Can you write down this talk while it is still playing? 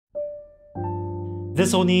The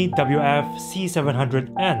Sony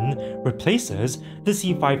WF-C700N replaces the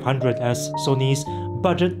C500 as Sony's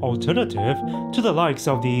budget alternative to the likes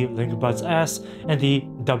of the LinkBuds S and the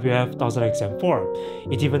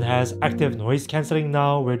WF-1000XM4. It even has active noise cancelling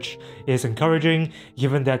now, which is encouraging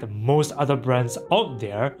given that most other brands out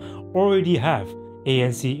there already have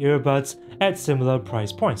ANC earbuds at similar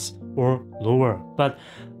price points or lower. But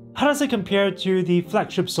how does it compare to the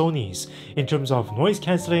flagship Sonys in terms of noise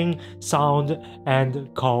cancelling, sound,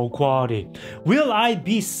 and call quality? Will I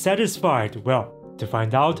be satisfied? Well, to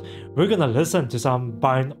find out, we're gonna listen to some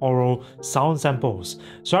binaural sound samples,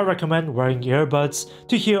 so I recommend wearing earbuds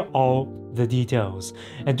to hear all the details.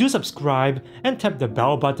 And do subscribe and tap the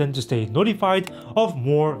bell button to stay notified of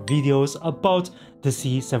more videos about the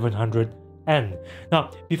C700N. Now,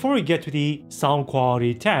 before we get to the sound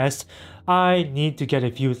quality test, I need to get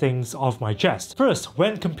a few things off my chest. First,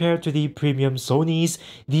 when compared to the premium Sonys,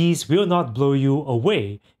 these will not blow you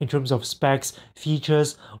away in terms of specs,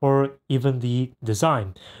 features, or even the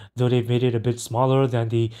design. Though they've made it a bit smaller than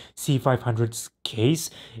the C500's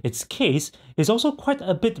case, its case is also quite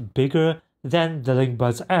a bit bigger than the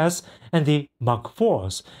LinkBuds S and the Mark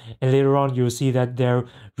IVs. And later on, you'll see that there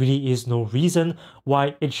really is no reason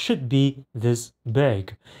why it should be this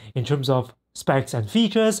big. In terms of specs and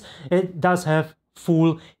features, it does have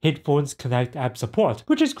full Headphones Connect app support,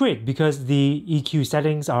 which is great because the EQ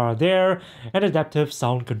settings are there and adaptive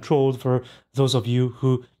sound control for those of you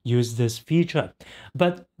who use this feature.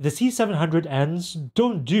 But the C700Ns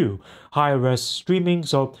don't do high-res streaming,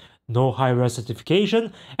 so no high-res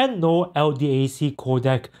certification and no LDAC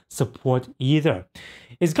codec support either.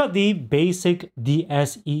 It's got the basic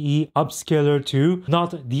DSEE upscaler too,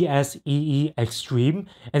 not DSEE Extreme,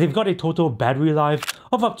 and they've got a total battery life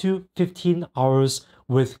of up to 15 hours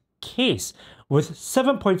with case, with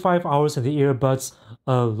 7.5 hours in the earbuds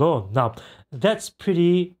alone. Now, that's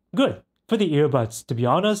pretty good for the earbuds, to be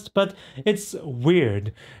honest, but it's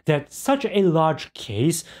weird that such a large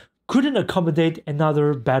case couldn't accommodate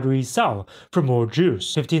another battery cell for more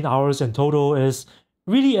juice. 15 hours in total is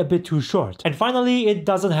really a bit too short. And finally, it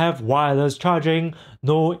doesn't have wireless charging,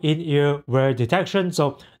 no in-ear wear detection,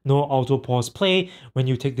 so no auto pause play when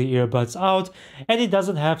you take the earbuds out, and it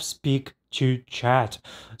doesn't have speak to chat.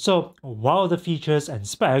 So while the features and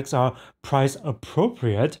specs are price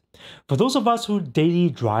appropriate, for those of us who daily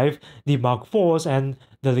drive the Mark IVs and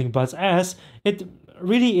the LinkBuds S, it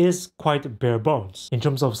really is quite bare bones. In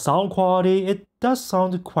terms of sound quality, it does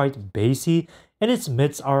sound quite bassy, and its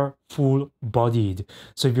mids are full-bodied.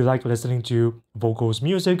 So if you like listening to vocals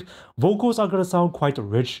music, vocals are gonna sound quite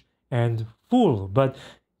rich and full. But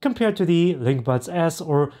compared to the LinkBuds S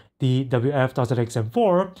or the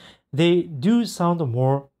WF-1000XM4, they do sound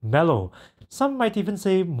more mellow. Some might even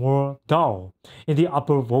say more dull in the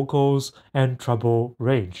upper vocals and treble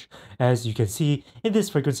range. As you can see in this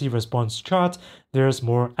frequency response chart, there's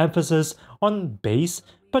more emphasis on bass,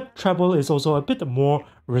 but treble is also a bit more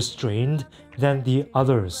restrained than the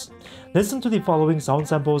others. Listen to the following sound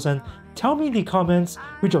samples and tell me in the comments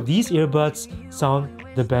which of these earbuds sound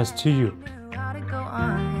the best to you.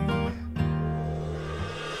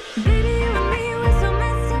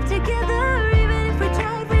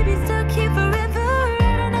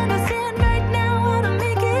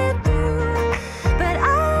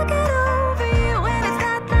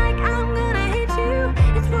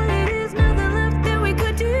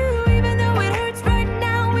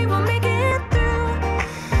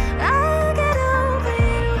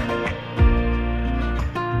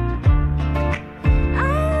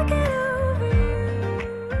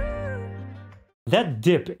 That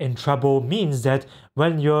dip in treble means that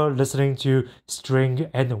when you're listening to string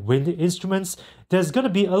and wind instruments, there's gonna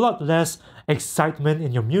be a lot less excitement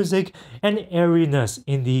in your music and airiness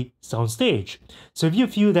in the soundstage. So if you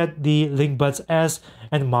feel that the LinkBuds S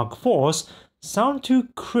and Mark IVs sound too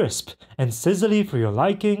crisp and sizzly for your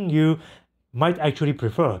liking, you might actually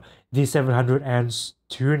prefer the 700N's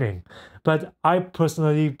tuning. But I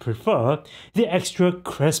personally prefer the extra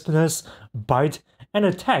crispness, bite, and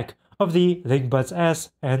attack of the LinkBuds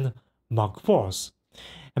S and Mark IVs.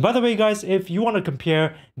 And by the way guys, if you want to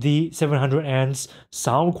compare the 700N's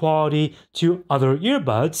sound quality to other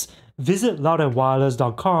earbuds, visit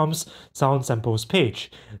loud&wireless.com's sound samples page,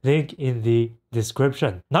 link in the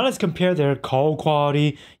description. Now let's compare their call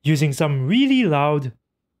quality using some really loud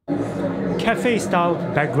cafe-style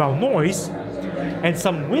background noise and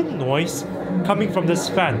some wind noise coming from this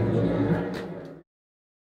fan.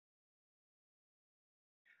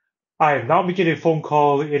 I am now making a phone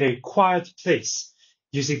call in a quiet place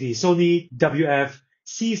using the Sony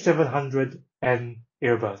WF-C700N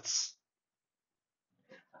earbuds.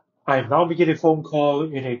 I am now making a phone call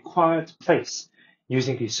in a quiet place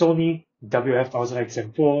using the Sony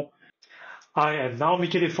WF-1000XM4. I am now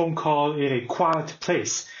making a phone call in a quiet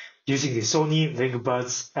place using the Sony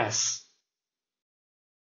LinkBuds S.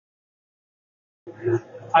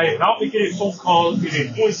 I am now making a phone call in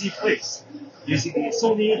a noisy place using the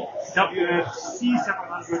Sony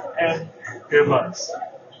WF-C700N earbuds.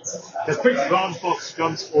 The quick brown fox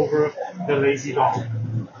jumps over the lazy dog.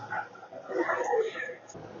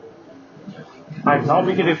 I'm now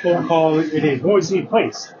making a phone call in a noisy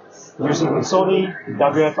place using the Sony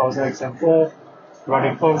WF-1000XM4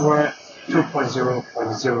 running firmware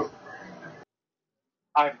 2.0.0.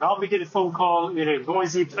 I'm now making a phone call in a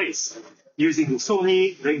noisy place using the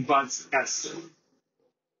Sony LinkBuds S.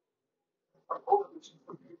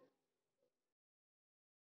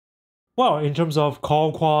 Well, in terms of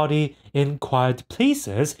call quality in quiet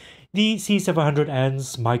places, the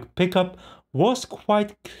C700N's mic pickup was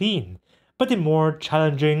quite clean, but in more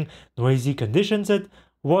challenging, noisy conditions it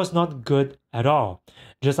was not good at all.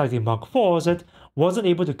 Just like the Mark IVs, it wasn't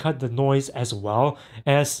able to cut the noise as well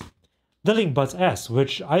as the LinkBuds S,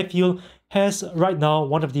 which I feel has right now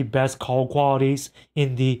one of the best call qualities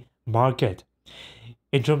in the market.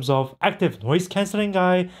 In terms of active noise cancelling,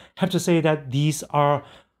 I have to say that these are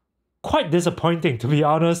quite disappointing, to be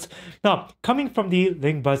honest. Now, coming from the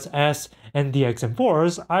LinkBuds S and the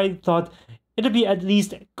XM4s, I thought it'd be at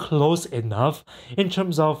least close enough in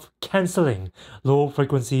terms of cancelling low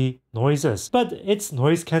frequency noises, but its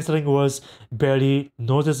noise cancelling was barely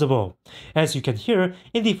noticeable, as you can hear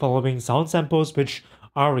in the following sound samples, which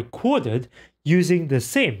are recorded using the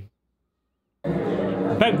same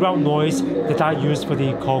background noise that I used for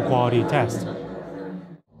the call quality test.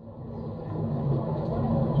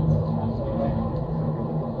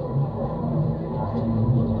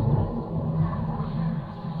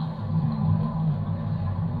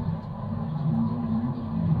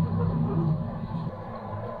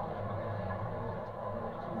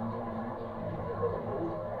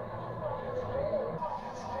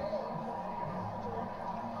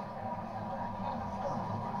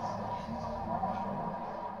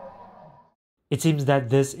 It seems that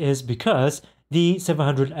this is because the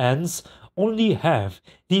 700Ns only have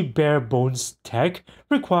the bare bones tech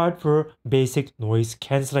required for basic noise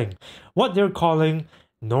cancelling, what they're calling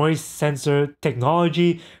noise sensor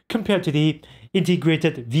technology, compared to the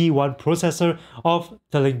integrated V1 processor of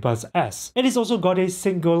the LinkBuds S. It has also got a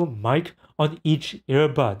single mic on each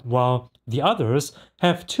earbud, while the others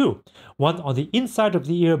have two, one on the inside of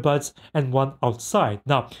the earbuds and one outside.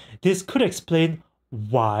 Now, this could explain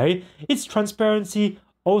why its transparency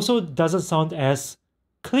also doesn't sound as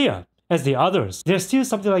clear as the others. There's still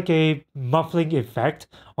something like a muffling effect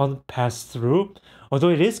on pass-through, although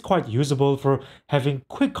it is quite usable for having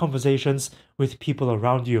quick conversations with people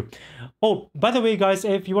around you. Oh, by the way guys,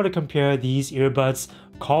 if you want to compare these earbuds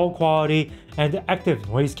call quality and active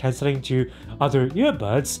noise cancelling to other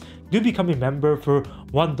earbuds, do become a member for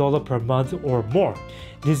 $1 per month or more.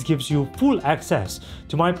 This gives you full access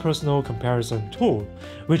to my personal comparison tool,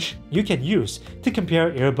 which you can use to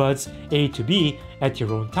compare earbuds A to B at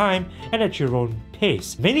your own time and at your own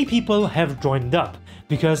pace. Many people have joined up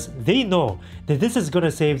because they know that this is going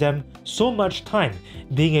to save them so much time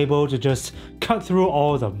being able to just cut through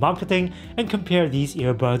all the marketing and compare these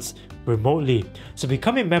earbuds remotely. So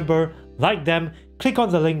become a member, like them, click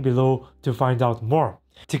on the link below to find out more.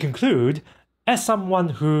 To conclude, as someone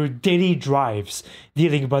who daily drives the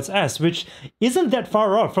LinkBuds S, which isn't that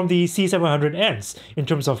far off from the C700Ns in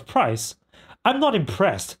terms of price, I'm not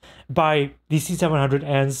impressed by the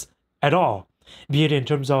C700Ns at all, be it in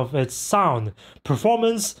terms of its sound,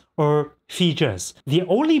 performance, or features. The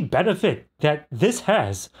only benefit that this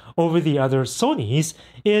has over the other Sonys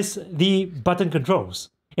is the button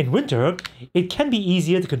controls. In winter, it can be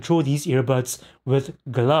easier to control these earbuds with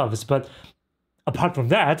gloves, but apart from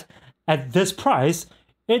that, at this price,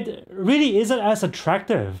 it really isn't as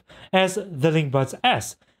attractive as the LinkBuds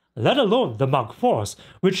S, let alone the Mark IVs,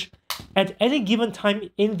 which at any given time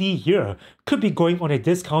in the year could be going on a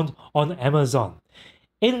discount on Amazon.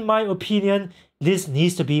 In my opinion, this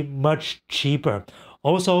needs to be much cheaper.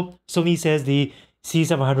 Also, Sony says the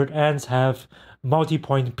C700Ns have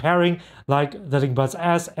multi-point pairing like the LinkBuds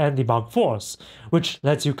S and the Mark IVs, which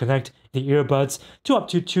lets you connect the earbuds to up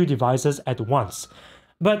to 2 devices at once.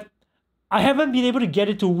 But I haven't been able to get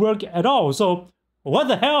it to work at all, so what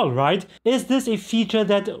the hell, right? Is this a feature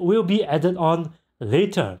that will be added on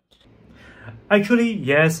later? Actually,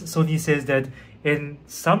 yes, Sony says that in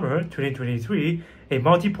summer 2023, a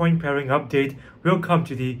multi-point pairing update will come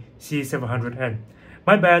to the C700N.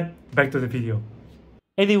 My bad, back to the video.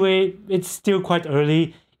 Anyway, it's still quite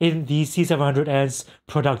early in the C700N's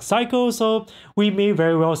product cycle, so we may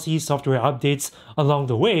very well see software updates along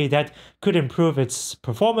the way that could improve its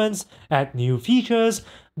performance, add new features,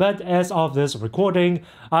 but as of this recording,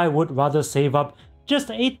 I would rather save up just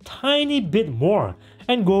a tiny bit more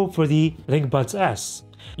and go for the LinkBuds S.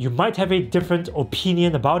 You might have a different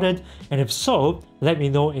opinion about it, and if so, let me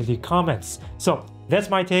know in the comments. So that's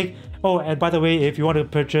my take. Oh, and by the way, if you want to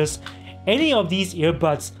purchase any of these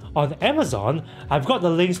earbuds on Amazon, I've got the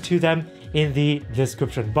links to them in the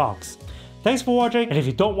description box. Thanks for watching, and if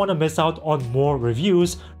you don't want to miss out on more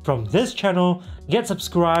reviews from this channel, get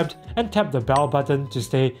subscribed and tap the bell button to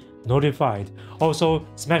stay notified. Also,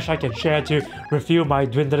 smash like and share to refill my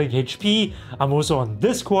dwindling HP. I'm also on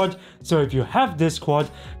Discord, so if you have Discord,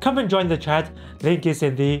 come and join the chat. Link is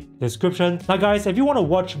in the description. Now guys, if you want to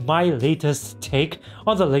watch my latest take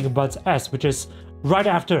on the LinkBuds S, which is right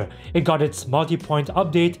after it got its Multipoint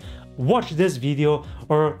update, watch this video.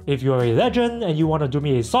 Or if you're a legend and you want to do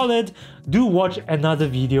me a solid, do watch another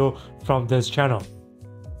video from this channel.